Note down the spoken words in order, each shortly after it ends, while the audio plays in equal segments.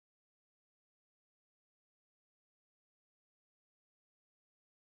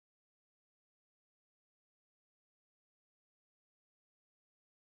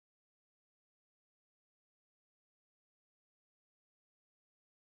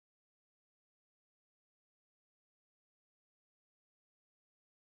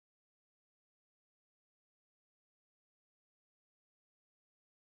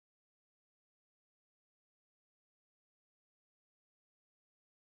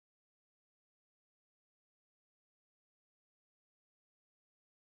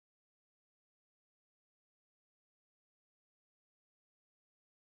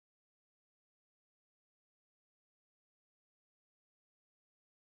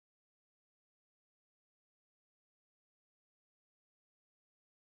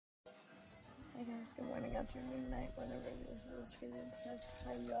guys. Good morning, afternoon, night, whenever it is this video decides to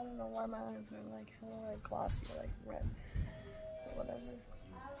find you. I don't know why my eyes are like hella like glossy, like red, or whatever.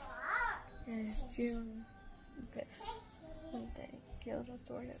 It's June 5th, Wednesday. Gail just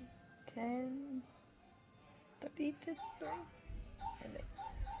ordered 10:30 to 3, and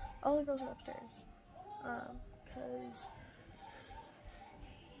all the girls are upstairs, because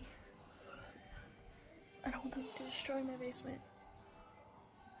I don't want them to destroy my basement.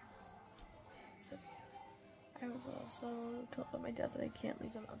 So I was also told by my dad that I can't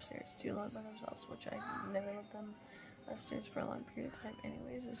leave them upstairs too long by themselves, which I never let them upstairs for a long period of time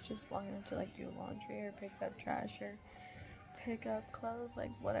anyways. It's just long enough to like do laundry or pick up trash or pick up clothes,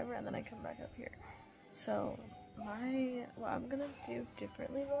 like whatever, and then I come back up here. So what I'm gonna do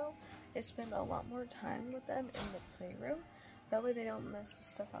differently though is spend a lot more time with them in the playroom. That way they don't mess with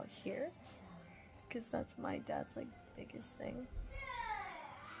stuff out here, because that's my dad's like biggest thing.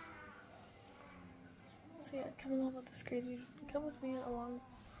 So yeah, come with me along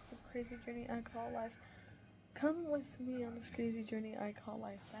the crazy journey I call life. Come with me on this crazy journey I call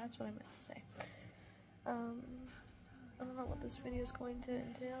life. That's what I meant to say. I don't know what this video is going to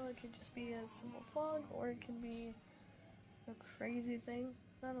entail. It could just be a simple vlog, or it can be a crazy thing.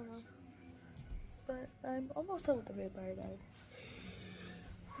 I don't know. But I'm almost done with the Vampire Diaries.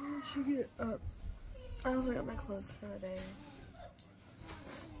 I should get up. I also got my clothes for the day.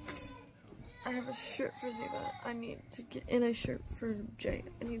 I have a shirt for Ziva. I need to get in a shirt for Jay.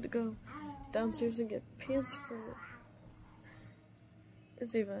 I need to go downstairs and get pants for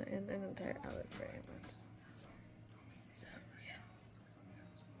Ziva and an entire outfit for Amber. So yeah.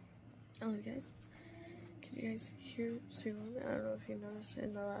 I love you guys. Can you guys hear soon? I don't know if you noticed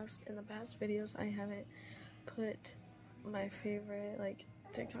in the past videos I haven't put my favorite like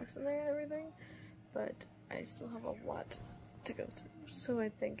TikToks in there and everything, but I still have a lot to go through. So I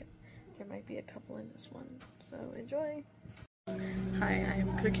think there might be a couple in this one, so enjoy. Hi, I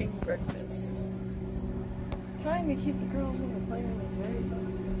am cooking breakfast. Trying to keep the girls in the playroom is very fun.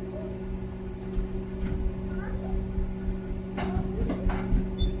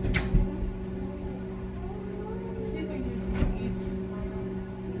 Let's see if we can eat some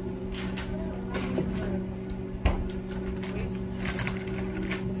waste the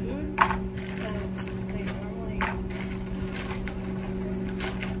food that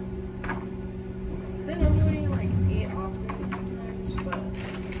they normally like eat off me sometimes, but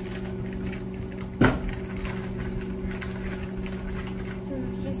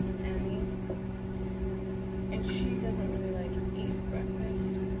since it's just Annie and she doesn't really like eat breakfast,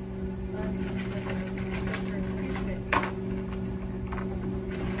 I'm just gonna give her 3 pancakes.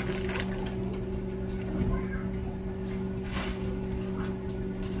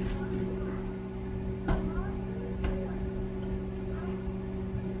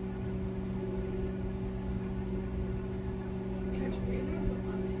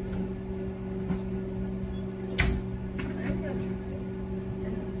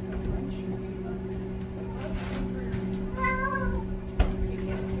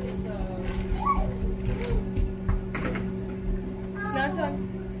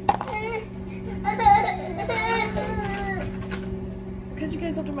 Catch you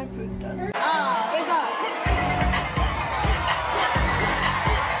guys after my food's done. It's up.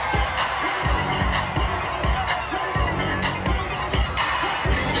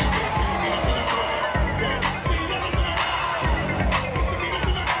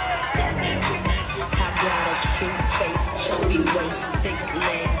 Chubby waist, thick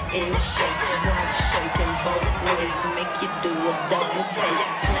legs, in shape, rump shaking both ways, make you do a double take.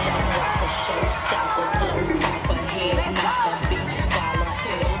 Planet rock a showstopper, flow proper, head knocker, beat scholar,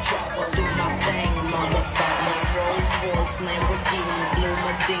 tail dropper, do my thing, motherfucker. Rolls Royce, Lamborghini, Blue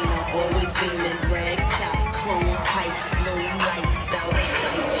Medina, always beaming, rag top, chrome pipes, blue lights, out of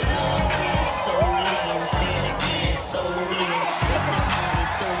sight. Soul in, say it again, soul in, make that money,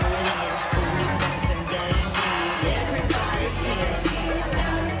 throw it in, booty bumps and guns in. Everybody here,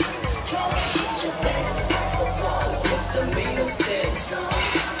 get your best off the walls, misdemeanor sex.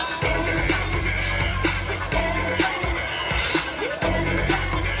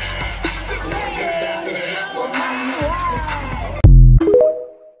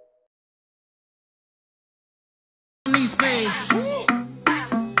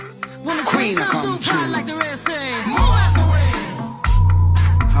 When the queen come through, like the rest say, move out the way.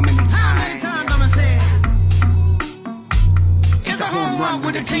 How many times I'ma say it? It's the whole world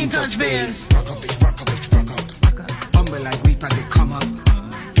with the team touch bears. Rock up, bitch, rock up, bitch, rock up. Humble like reaper, they come up.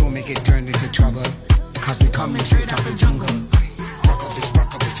 Don't make it turn into trouble, cause we coming straight out the jungle. Rock up, bitch,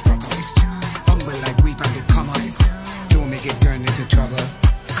 rock up, bitch, rock up. Humble like reaper, they come up. Don't make it turn into trouble,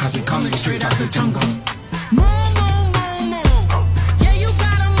 cause we coming straight out the jungle.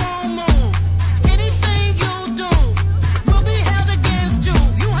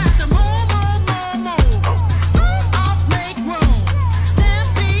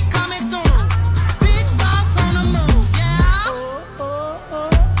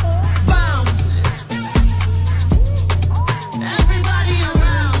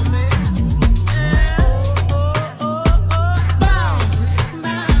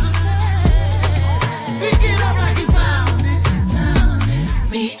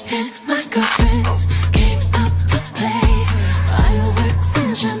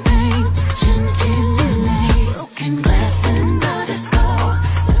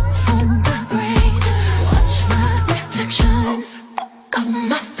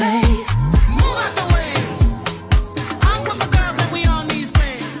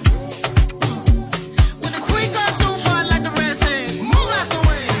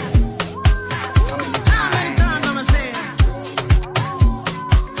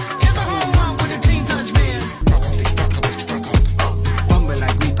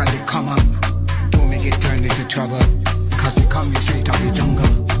 trouble, cause we coming straight out the jungle.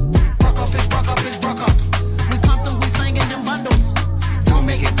 Rock up is rock up is rock up. We come through, we slinging them bundles. Don't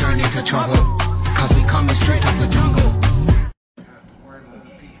make it turn into trouble, cause we coming straight out the jungle.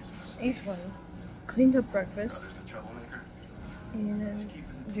 8:20. Cleaned up breakfast. And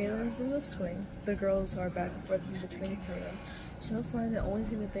Jalen's in the swing. The girls are back and forth in between playing. So far, the only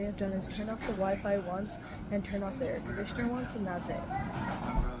thing that they have done is turn off the Wi-Fi once and turn off the air conditioner once, and that's it.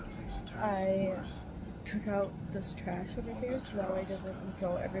 I took out this trash over here so that way it doesn't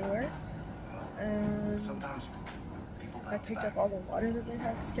go everywhere. And I picked up all the water that they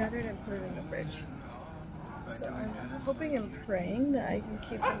had scattered and put it in the fridge. So I'm hoping and praying that I can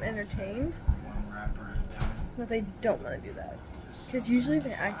keep them entertained, but they don't want to do that. Because usually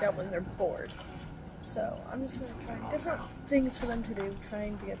they act out when they're bored. So I'm just going to find different things for them to do,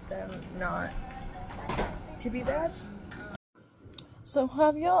 trying to get them not to be bad. So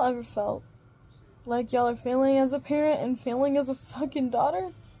have y'all ever felt like y'all are failing as a parent and failing as a fucking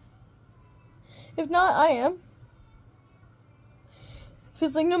daughter? If not, I am.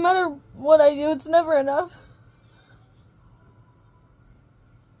 Feels like no matter what I do, it's never enough.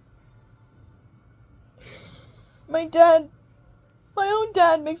 My own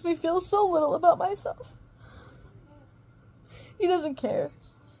dad makes me feel so little about myself. He doesn't care.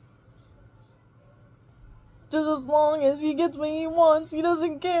 Just as long as he gets what he wants, he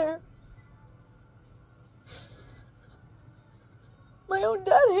doesn't care. My own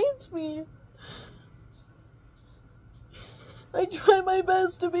dad hates me. I try my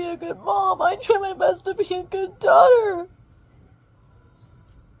best to be a good mom. I try my best to be a good daughter.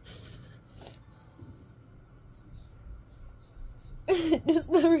 It just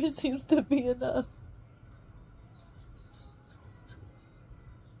never seems to be enough.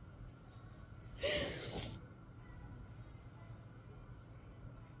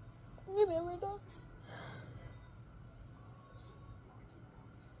 It never does.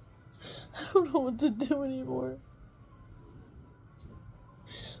 I don't know what to do anymore.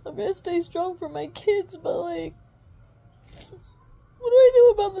 I'm gonna stay strong for my kids, but like, what do I do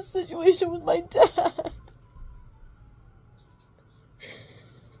about the situation with my dad?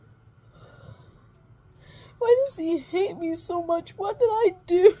 Why does he hate me so much? What did I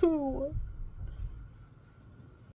do?